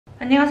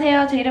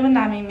안녕하세요. 제 이름은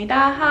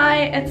나미입니다.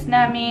 Hi, it's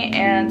Nami,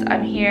 and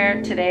I'm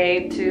here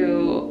today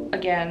to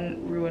again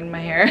ruin my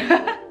hair.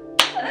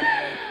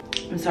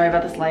 I'm sorry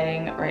about this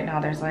lighting. Right now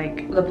there's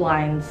like the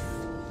blinds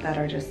that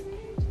are just,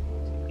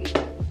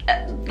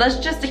 let's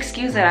just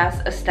excuse it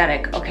as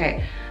aesthetic.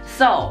 Okay,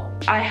 so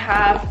I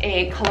have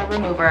a color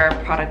remover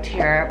product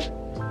here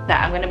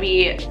that I'm going to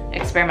be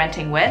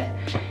experimenting with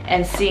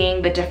and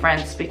seeing the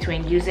difference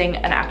between using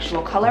an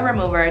actual color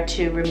remover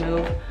to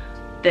remove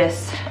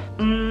this.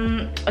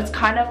 It's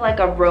kind of like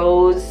a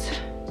rose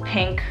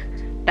pink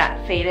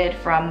that faded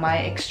from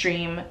my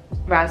extreme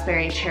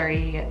raspberry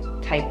cherry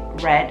type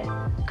red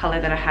color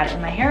that I had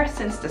in my hair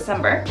since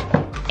December.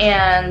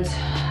 And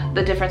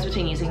the difference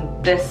between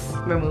using this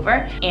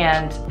remover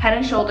and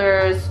Head &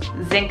 Shoulders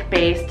zinc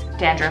based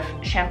dandruff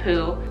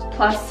shampoo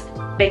plus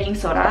baking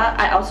soda.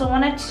 I also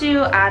wanted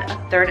to add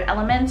a third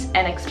element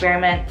and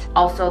experiment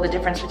also the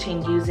difference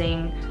between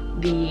using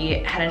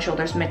the Head &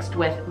 Shoulders mixed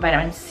with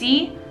vitamin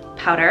C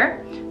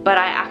powder, but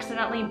I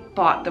accidentally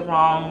bought the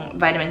wrong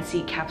vitamin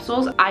C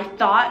capsules. I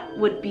thought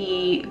would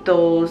be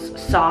those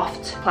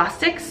soft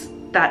plastics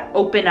that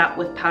open up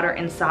with powder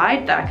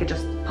inside that I could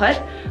just put,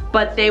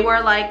 but they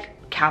were like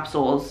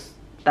capsules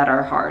that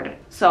are hard.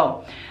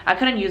 So I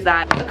couldn't use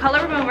that. The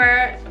color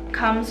remover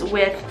comes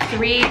with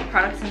 3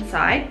 products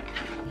inside.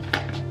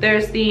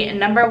 There's the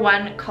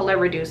 #1 color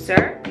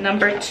reducer,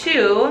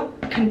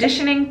 #2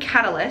 conditioning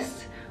catalyst,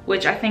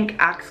 which I think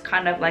acts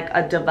kind of like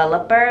a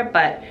developer,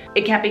 but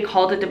it can't be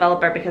called a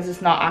developer because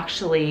it's not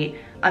actually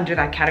under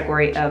that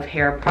category of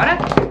hair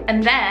product.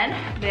 And then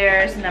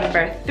there's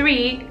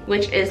 #3,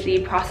 which is the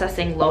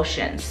processing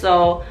lotion.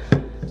 So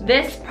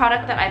this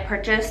product that I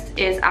purchased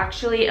is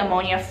actually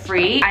ammonia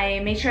free. I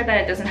made sure that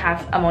it doesn't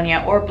have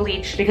ammonia or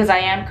bleach because I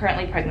am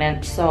currently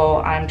pregnant, so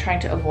I'm trying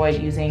to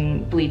avoid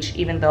using bleach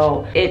even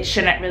though it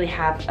shouldn't really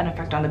have an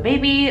effect on the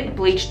baby.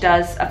 Bleach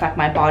does affect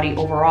my body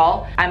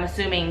overall. I'm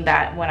assuming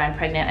that when I'm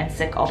pregnant and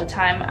sick all the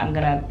time, I'm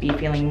gonna be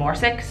feeling more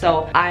sick,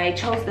 so I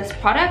chose this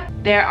product.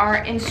 There are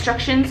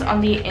instructions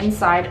on the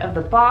inside of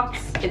the box.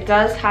 It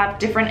does have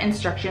different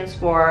instructions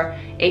for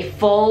a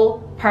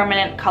full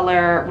permanent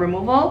color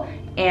removal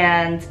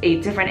and a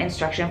different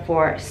instruction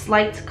for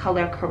slight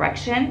color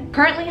correction.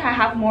 Currently I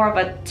have more of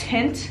a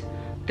tint.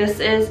 This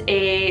is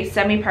a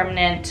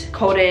semi-permanent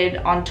coated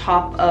on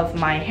top of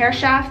my hair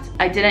shaft.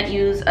 I didn't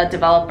use a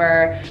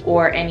developer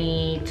or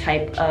any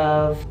type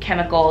of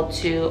chemical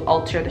to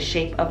alter the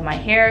shape of my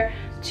hair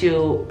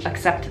to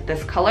accept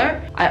this color.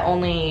 I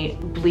only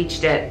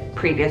bleached it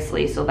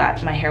previously so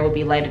that my hair would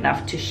be light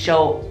enough to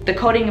show the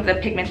coating of the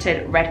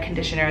pigmented red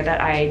conditioner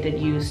that I did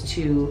use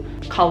to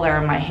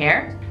color my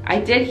hair. I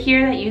did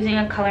hear that using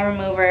a color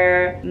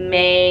remover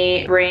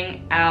may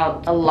bring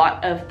out a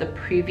lot of the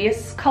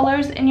previous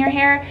colors in your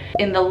hair.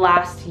 In the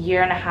last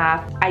year and a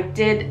half, I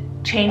did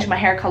change my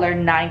hair color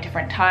 9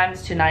 different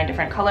times to 9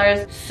 different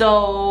colors.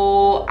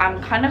 So I'm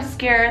kind of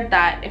scared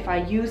that if I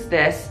use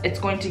this, it's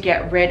going to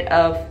get rid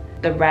of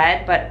the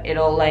red, but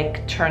it'll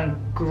like turn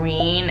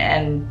green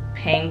and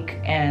pink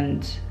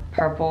and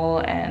purple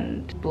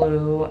and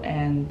blue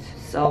and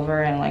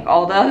silver and like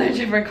all the other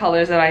different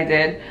colors that I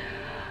did,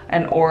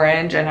 and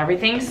orange and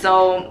everything.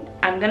 So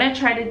I'm gonna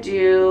try to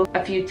do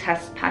a few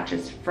test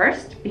patches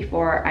first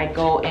before I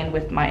go in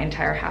with my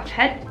entire half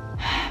head.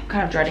 I'm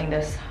kind of dreading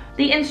this.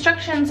 The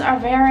instructions are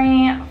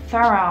very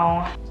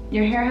thorough.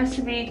 Your hair has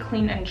to be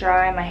clean and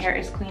dry. My hair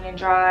is clean and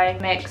dry.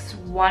 Mix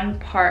 1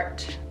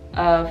 part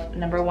of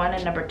 #1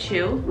 and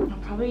 #2. I'll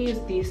probably use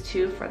these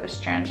 2 for the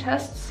strand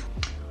tests.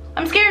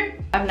 I'm scared.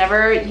 I've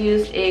never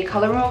used a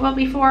color removal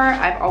before.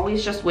 I've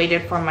always just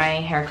waited for my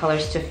hair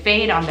colors to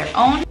fade on their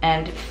own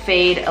and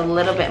fade a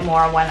little bit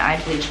more when I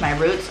bleach my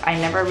roots. I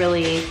never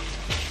really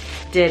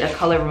did a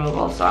color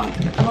removal, so I'm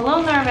a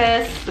little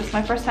nervous. This is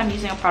my first time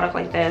using a product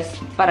like this,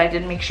 but I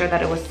did make sure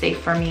that it was safe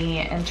for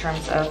me in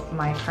terms of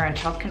my current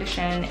health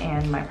condition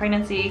and my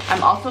pregnancy.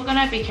 I'm also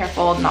gonna be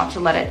careful not to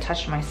let it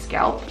touch my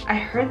scalp. I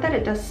heard that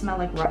it does smell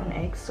like rotten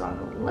eggs, so I'm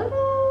a little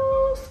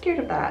scared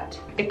of that.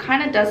 It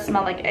kind of does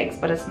smell like eggs,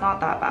 but it's not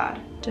that bad.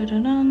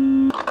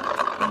 Da-da-dum.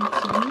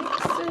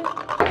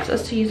 It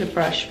says to use a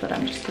brush, but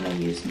I'm just gonna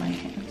use my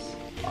hands.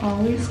 I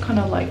always kind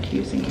of like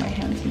using my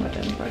hands more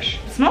than a brush.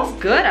 It smells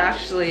good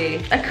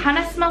actually. It kind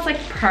of smells like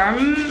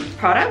perm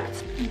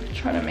product. I'm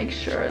trying to make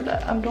sure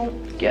that I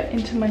don't get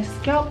into my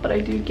scalp, but I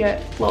do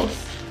get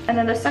close. And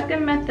then the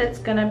second method's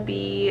gonna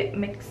be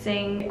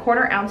mixing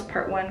 1/4 ounce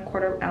part 1,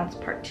 1/4 ounce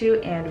part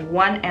 2, and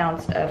 1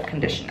 ounce of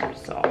conditioner.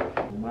 So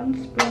 1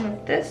 spoon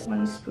of this,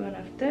 1 spoon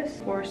of this,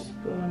 4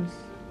 spoons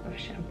of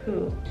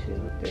shampoo,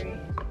 2, 3.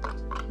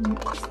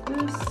 Mix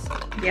this.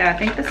 Yeah, I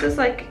think this is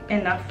like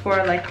enough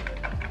for like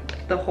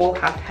the whole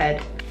half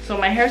head. So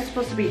my hair is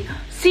supposed to be,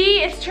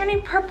 see, it's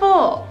turning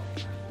purple.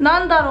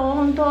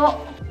 난다로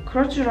더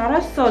그럴 줄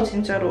알았어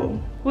진짜로.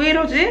 왜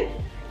이러지?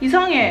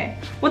 이상해.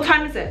 What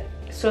time is it?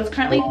 So it's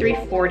currently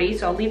 3:40,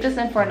 so I'll leave this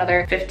in for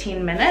another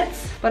 15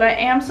 minutes. But I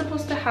am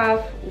supposed to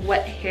have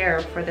wet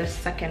hair for this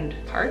second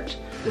part.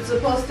 It's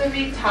supposed to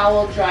be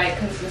towel dry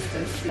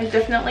consistency. I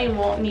definitely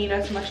won't need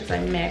as much as I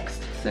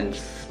mixed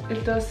since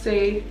it does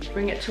say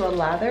bring it to a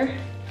lather.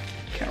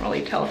 Can't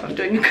really tell if I'm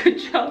doing a good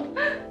job.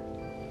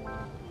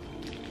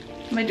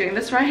 Am I doing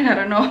this right? I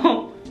don't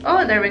know.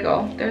 Oh, there we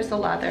go. There's the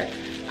lather.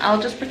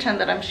 I'll just pretend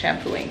that I'm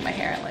shampooing my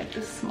hair in like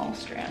this small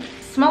strand.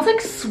 It smells like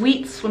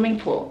sweet swimming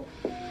pool.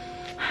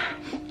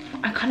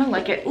 I kind of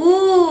like it.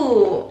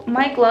 Ooh,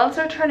 my gloves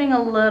are turning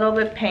a little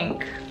bit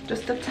pink.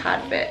 Just a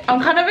tad bit.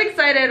 I'm kind of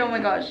excited. Oh my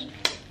gosh.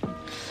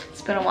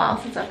 It's been a while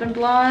since I've been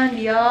blonde,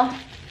 y'all.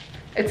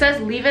 It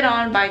says leave it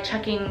on by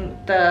checking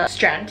the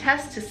strand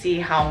test to see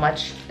how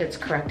much it's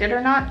corrected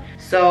or not.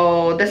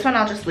 So this one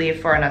I'll just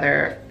leave for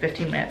another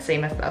 15 minutes,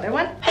 same as the other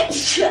one.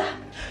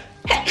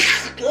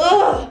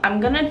 I'm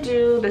gonna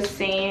do the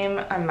same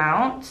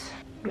amount.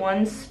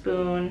 1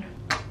 spoon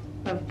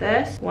of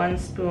this, 1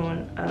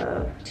 spoon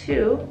of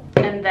 2.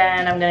 And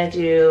then I'm gonna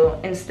do,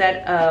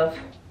 instead of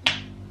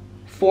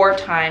 4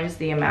 times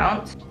the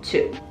amount,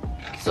 2.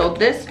 So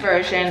this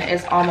version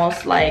is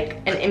almost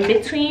like an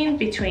in-between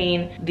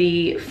between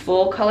the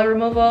full color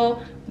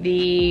removal,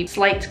 the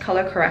slight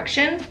color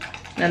correction,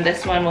 and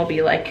this one will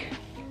be like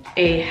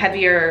a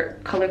heavier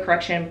color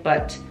correction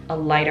but a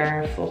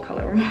lighter full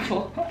color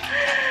removal.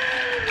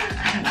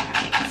 I don't know if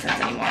that makes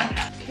sense anymore.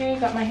 Okay,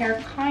 got my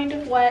hair kind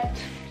of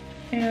wet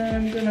and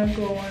I'm gonna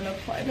go and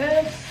apply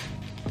this.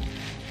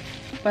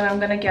 But I'm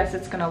gonna guess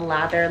it's gonna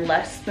lather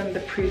less than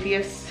the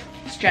previous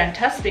strand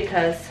test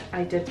because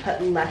I did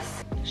put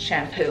less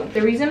shampoo.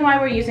 The reason why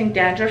we're using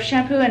dandruff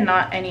shampoo and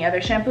not any other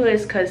shampoo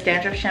is because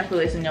dandruff shampoo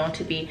is known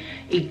to be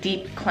a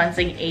deep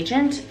cleansing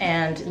agent,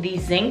 and the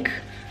zinc,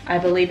 I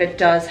believe it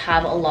does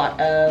have a lot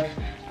of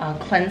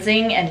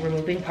cleansing and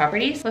removing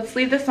properties. Let's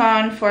leave this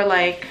on for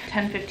like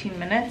 10-15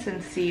 minutes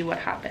and see what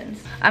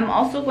happens. I'm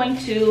also going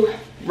to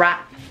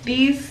wrap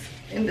these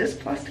in this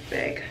plastic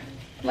bag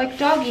like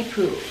doggy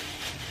poo.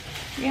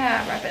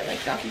 Yeah, wrap it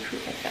like doggy poo,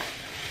 like that.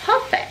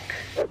 Perfect.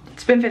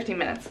 It's been 15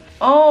 minutes.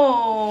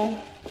 Oh,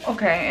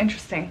 okay,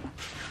 interesting.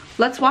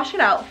 Let's wash it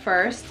out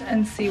first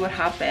and see what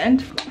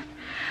happened.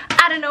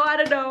 I don't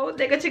know.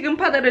 내가 지금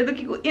바다를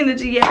느끼고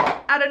있는지.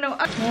 I don't know.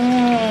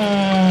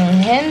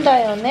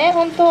 henda요네,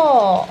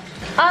 혼토.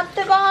 아,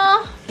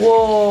 뜨거.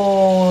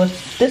 Whoa.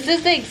 This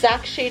is the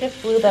exact shade of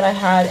blue that I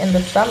had in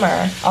the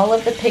summer. All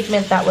of the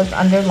pigment that was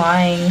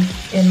underlying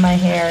in my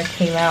hair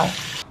came out.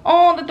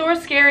 Oh, the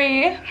door's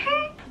scary.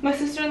 My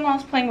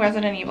sister-in-law's playing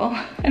Resident Evil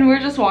and we were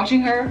just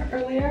watching her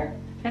earlier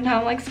and now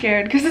I'm like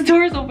scared because the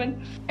door is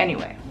open.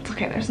 Anyway, it's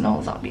okay, there's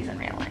no zombies in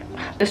real life.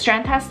 The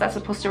strand test that's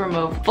supposed to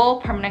remove full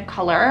permanent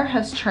color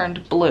has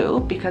turned blue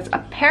because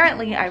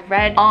apparently I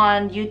read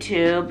on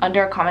YouTube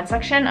under a comment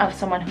section of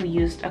someone who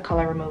used a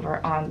color remover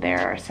on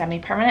their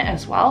semi-permanent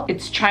as well.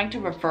 It's trying to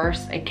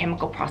reverse a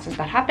chemical process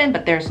that happened,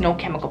 but there's no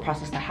chemical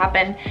process that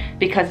happened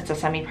because it's a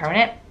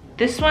semi-permanent.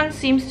 This one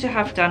seems to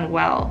have done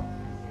well.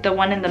 The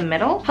one in the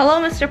middle.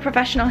 Hello, Mr.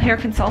 Professional Hair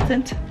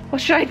Consultant.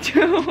 What should I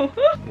do?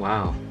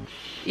 Wow.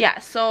 Yeah,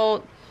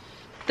 so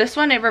this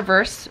one, it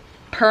reversed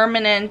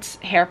permanent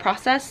hair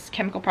process,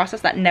 chemical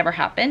process that never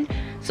happened.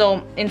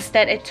 So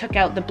instead it took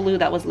out the blue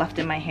that was left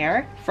in my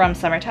hair from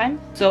summertime.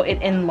 So it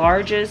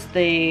enlarges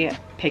the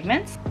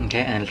pigments.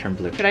 Okay, and it'll turn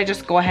blue. Should I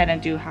just go ahead and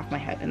do half my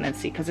head and then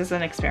see? Because this is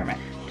an experiment.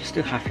 Just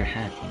do half your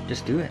head.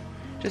 Just do it.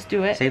 Just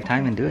do it. Save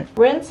time and do it.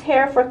 Rinse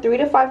hair for 3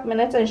 to 5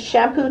 minutes and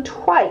shampoo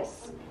twice.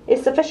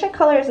 If sufficient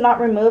color is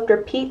not removed,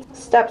 repeat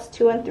steps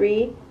 2 and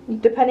 3.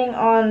 Depending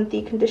on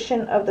the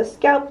condition of the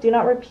scalp, do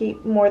not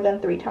repeat more than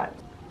 3 times.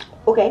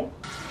 Okay.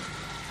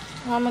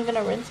 How am I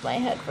gonna rinse my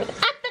head for this?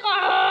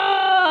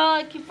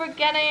 I keep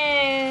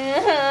forgetting.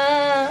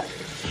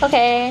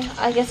 Okay,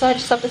 I guess I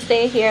just have to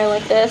stay here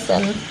like this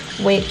and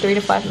wait 3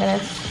 to 5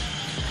 minutes.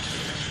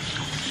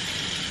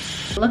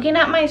 Looking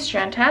at my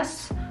strand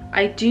tests,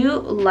 I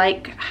do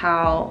like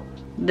how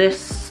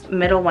this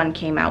middle one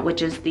came out,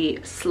 which is the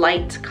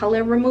slight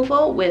color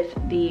removal with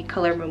the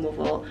color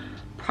removal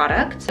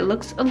product. It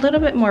looks a little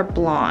bit more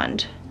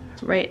blonde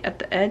right at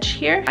the edge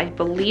here. I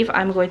believe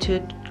I'm going to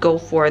go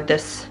for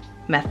this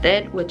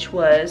method, which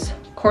was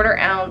quarter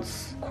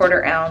ounce,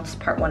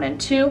 part 1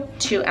 and 2,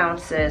 2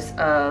 ounces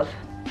of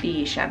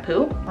the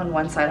shampoo on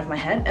one side of my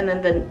head, and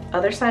then the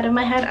other side of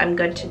my head I'm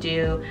going to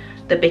do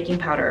the baking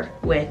powder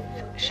with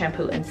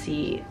shampoo and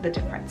see the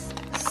difference.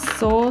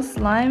 So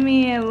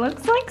slimy, it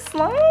looks like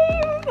slime.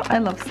 I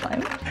love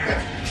slime.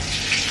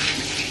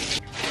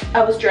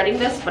 I was dreading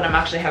this, but I'm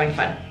actually having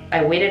fun.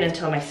 I waited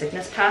until my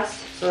sickness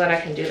passed so that I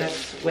can do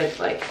this with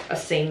like a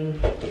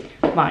sane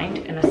mind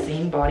and a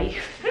sane body.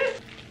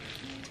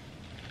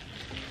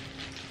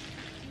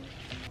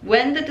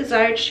 When the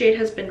desired shade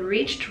has been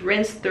reached,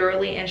 rinse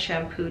thoroughly and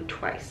shampoo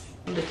twice.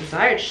 When the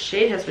desired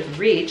shade has been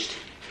reached,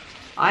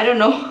 I don't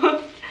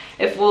know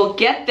if we'll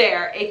get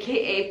there,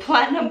 aka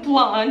platinum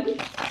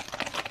blonde.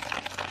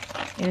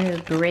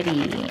 Ew,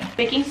 gritty.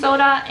 Baking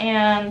soda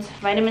and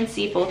vitamin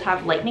C both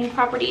have lightening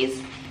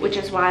properties, which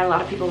is why a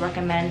lot of people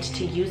recommend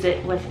to use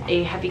it with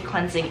a heavy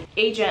cleansing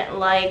agent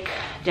like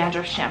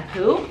dandruff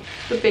shampoo.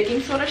 The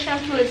baking soda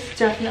shampoo is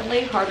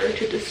definitely harder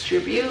to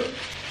distribute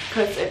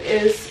because it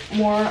is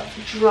more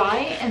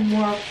dry and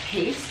more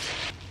paste.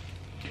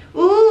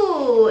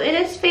 Ooh, it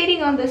is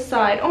fading on this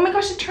side. Oh my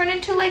gosh, it turned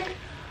into like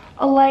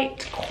a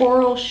light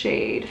coral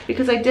shade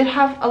because I did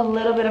have a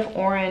little bit of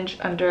orange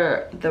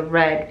under the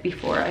red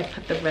before I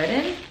put the red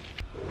in.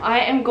 I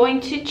am going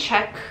to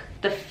check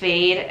the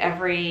fade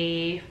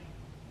every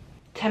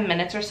 10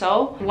 minutes or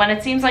so. When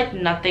it seems like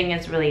nothing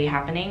is really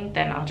happening,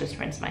 then I'll just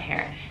rinse my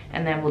hair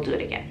and then we'll do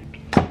it again.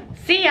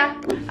 See ya!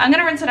 I'm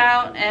gonna rinse it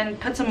out and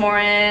put some more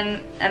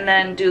in and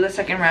then do the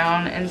second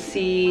round and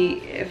see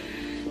if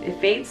it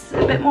fades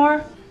a bit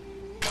more.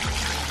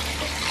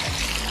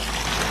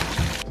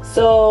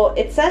 So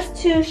it says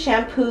to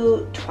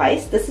shampoo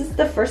twice. This is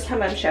the first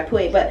time I'm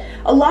shampooing, but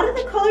a lot of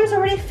the color is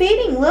already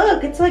fading.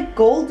 Look, it's like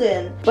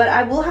golden. But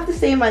I will have to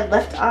say my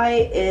left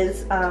eye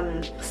is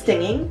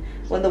stinging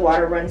when the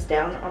water runs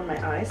down on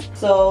my eyes.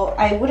 So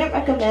I wouldn't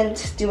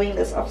recommend doing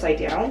this upside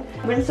down.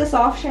 Rinse this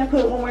off, shampoo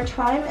it one more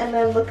time, and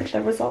then look at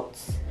the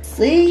results.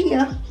 See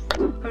ya.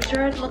 I'm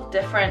sure it'd look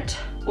different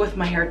with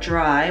my hair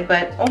dry,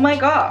 but oh my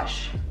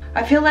gosh.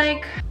 I feel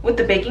like with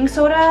the baking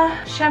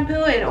soda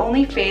shampoo, it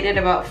only faded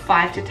about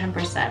 5 to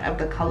 10% of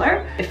the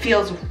color. It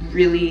feels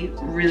really,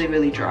 really,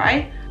 really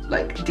dry,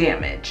 like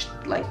damaged,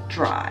 like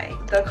dry.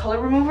 The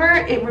color remover,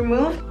 it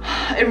removed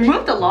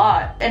a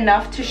lot,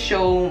 enough to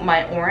show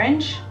my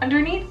orange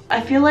underneath.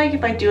 I feel like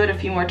if I do it a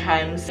few more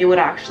times, it would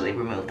actually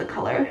remove the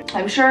color.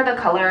 I'm sure the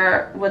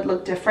color would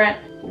look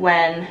different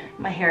when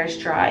my hair is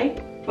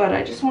dry, but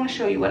I just want to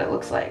show you what it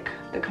looks like,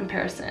 the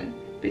comparison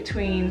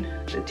between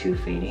the two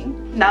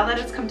fading. Now that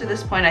it's come to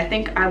this point, I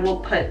think I will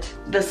put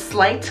the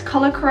slight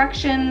color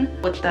correction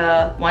with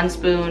the 1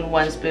 spoon,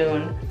 1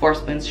 spoon, 4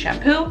 spoons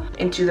shampoo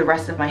into the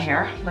rest of my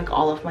hair, like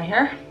all of my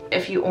hair.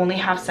 If you only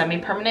have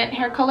semi-permanent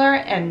hair color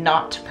and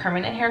not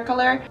permanent hair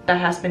color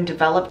that has been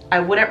developed, I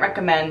wouldn't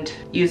recommend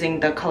using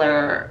the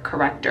color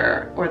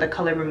corrector or the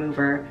color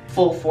remover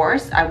full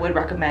force. I would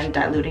recommend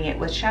diluting it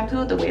with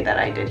shampoo the way that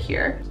I did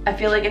here. I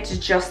feel like it's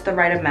just the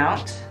right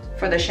amount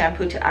for the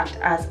shampoo to act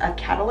as a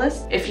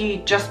catalyst. If you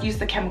just use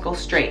the chemical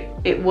straight,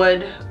 it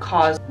would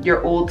cause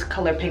your old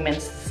color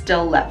pigments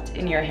still left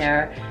in your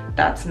hair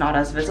that's not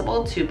as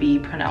visible to be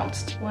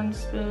pronounced. 1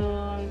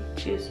 spoon,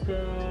 2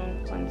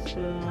 spoon, 1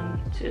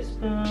 spoon, 2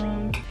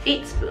 spoon,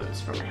 8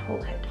 spoons for my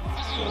whole head.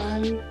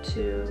 1,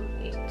 2,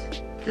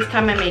 8. This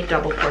time I made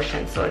double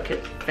portions so it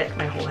could fit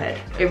my whole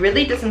head. It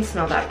really doesn't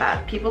smell that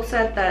bad. People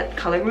said that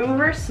color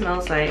remover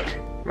smells like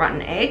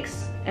rotten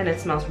eggs and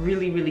it smells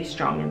really, really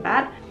strong and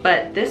bad.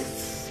 But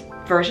this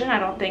version, I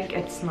don't think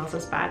it smells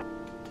as bad.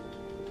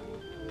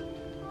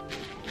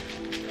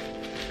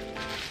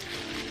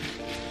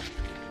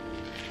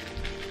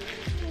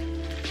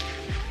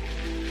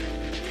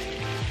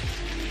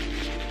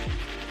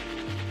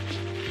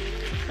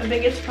 I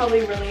think it's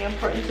probably really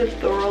important to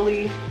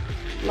thoroughly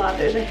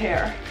lather the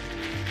hair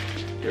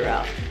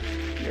throughout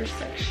your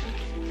section.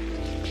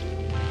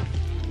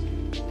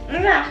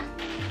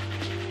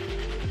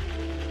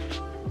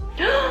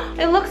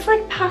 It looks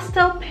like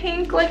pastel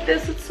pink like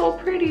this. It's so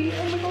pretty.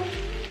 Oh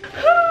my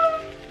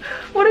god.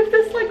 What if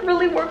this like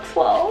really works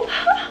well?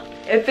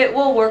 If it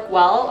will work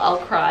well, I'll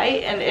cry,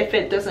 and if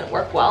it doesn't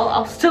work well,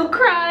 I'll still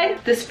cry.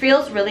 This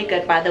feels really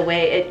good, by the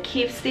way. It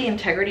keeps the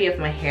integrity of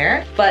my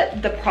hair,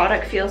 but the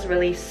product feels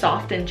really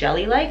soft and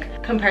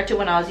jelly-like compared to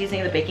when I was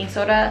using the baking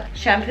soda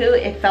shampoo.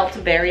 It felt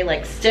very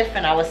like stiff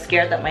and I was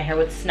scared that my hair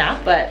would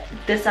snap, but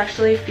this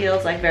actually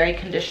feels like very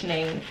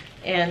conditioning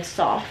and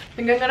soft. I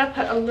think I'm gonna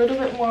put a little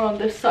bit more on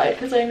this side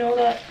because I know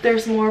that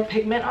there's more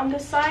pigment on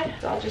this side.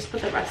 So I'll just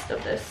put the rest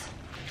of this.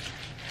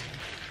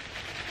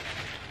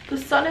 The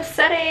sun is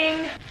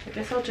setting. I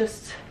guess I'll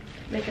just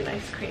make an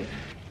ice cream.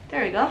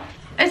 There we go.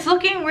 It's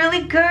looking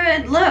really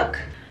good, look.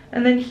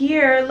 And then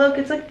here, look,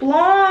 it's like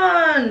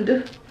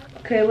blonde.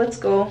 Okay, let's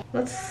go.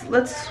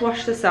 Let's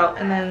wash this out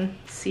and then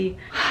see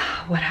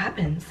what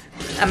happens.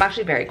 I'm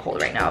actually very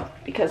cold right now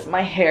because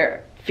my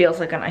hair feels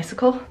like an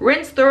icicle.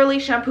 Rinse thoroughly,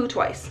 shampoo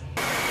twice.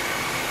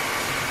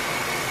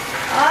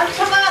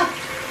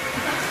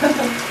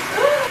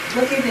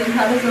 Look at him,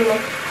 how does it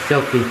look?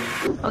 Silky.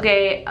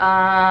 Okay,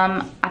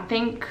 I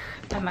think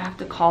I might have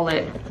to call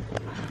it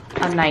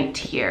a night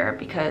here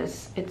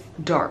because it's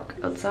dark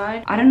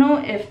outside. I don't know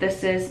if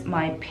this is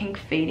my pink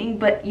fading,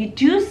 but you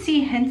do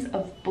see hints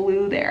of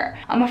blue there.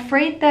 I'm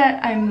afraid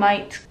that I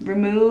might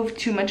remove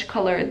too much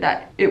color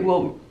that it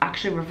will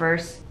actually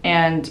reverse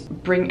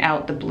and bring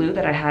out the blue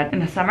that I had in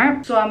the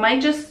summer. So I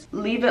might just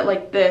leave it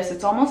like this.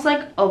 It's almost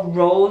like a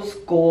rose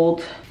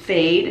gold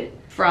fade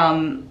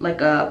from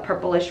like a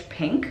purplish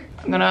pink.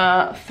 I'm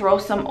gonna throw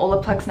some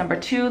Olaplex number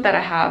 2 that I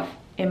have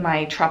in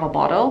my travel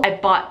bottle. I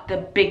bought the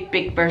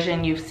big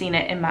version. You've seen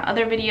it in my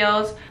other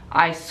videos.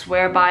 I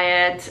swear by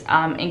it.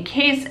 In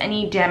case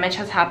any damage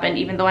has happened,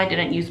 even though I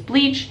didn't use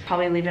bleach,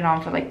 probably leave it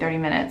on for like 30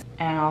 minutes.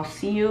 And I'll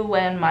see you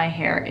when my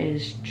hair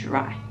is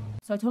dry.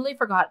 So I totally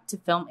forgot to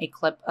film a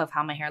clip of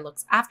how my hair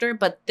looks after,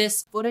 but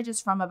this footage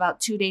is from about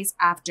 2 days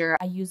after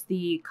I used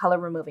the color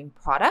removing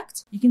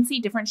product. You can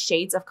see different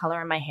shades of color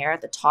in my hair.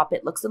 At the top,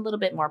 it looks a little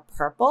bit more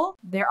purple.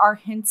 There are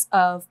hints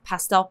of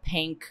pastel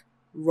pink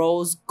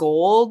rose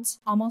gold,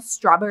 almost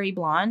strawberry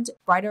blonde,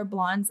 brighter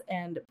blondes,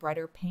 and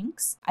brighter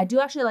pinks. I do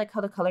actually like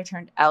how the color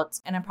turned out,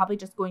 and I'm probably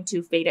just going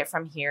to fade it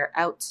from here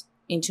out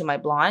into my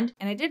blonde.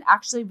 And I did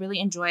actually really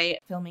enjoy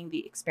filming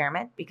the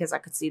experiment because I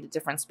could see the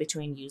difference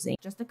between using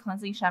just a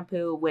cleansing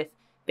shampoo with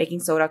baking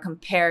soda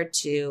compared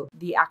to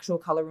the actual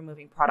color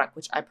removing product,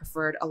 which I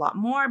preferred a lot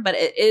more, but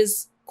it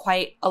is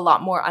quite a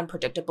lot more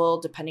unpredictable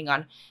depending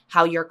on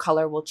how your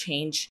color will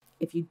change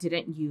if you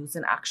didn't use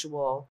an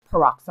actual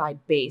peroxide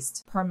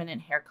based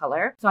permanent hair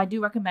color. So I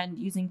do recommend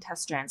using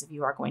test strands if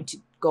you are going to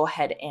go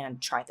ahead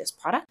and try this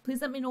product.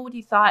 Please let me know what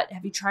you thought.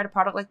 Have you tried a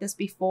product like this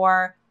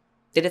before?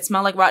 Did it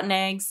smell like rotten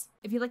eggs?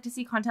 If you'd like to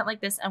see content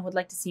like this and would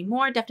like to see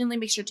more, definitely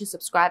make sure to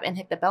subscribe and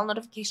hit the bell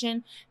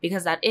notification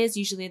because that is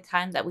usually the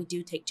time that we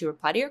do take to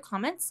reply to your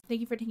comments.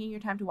 Thank you for taking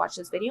your time to watch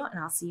this video, and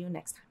I'll see you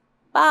next time.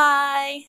 Bye!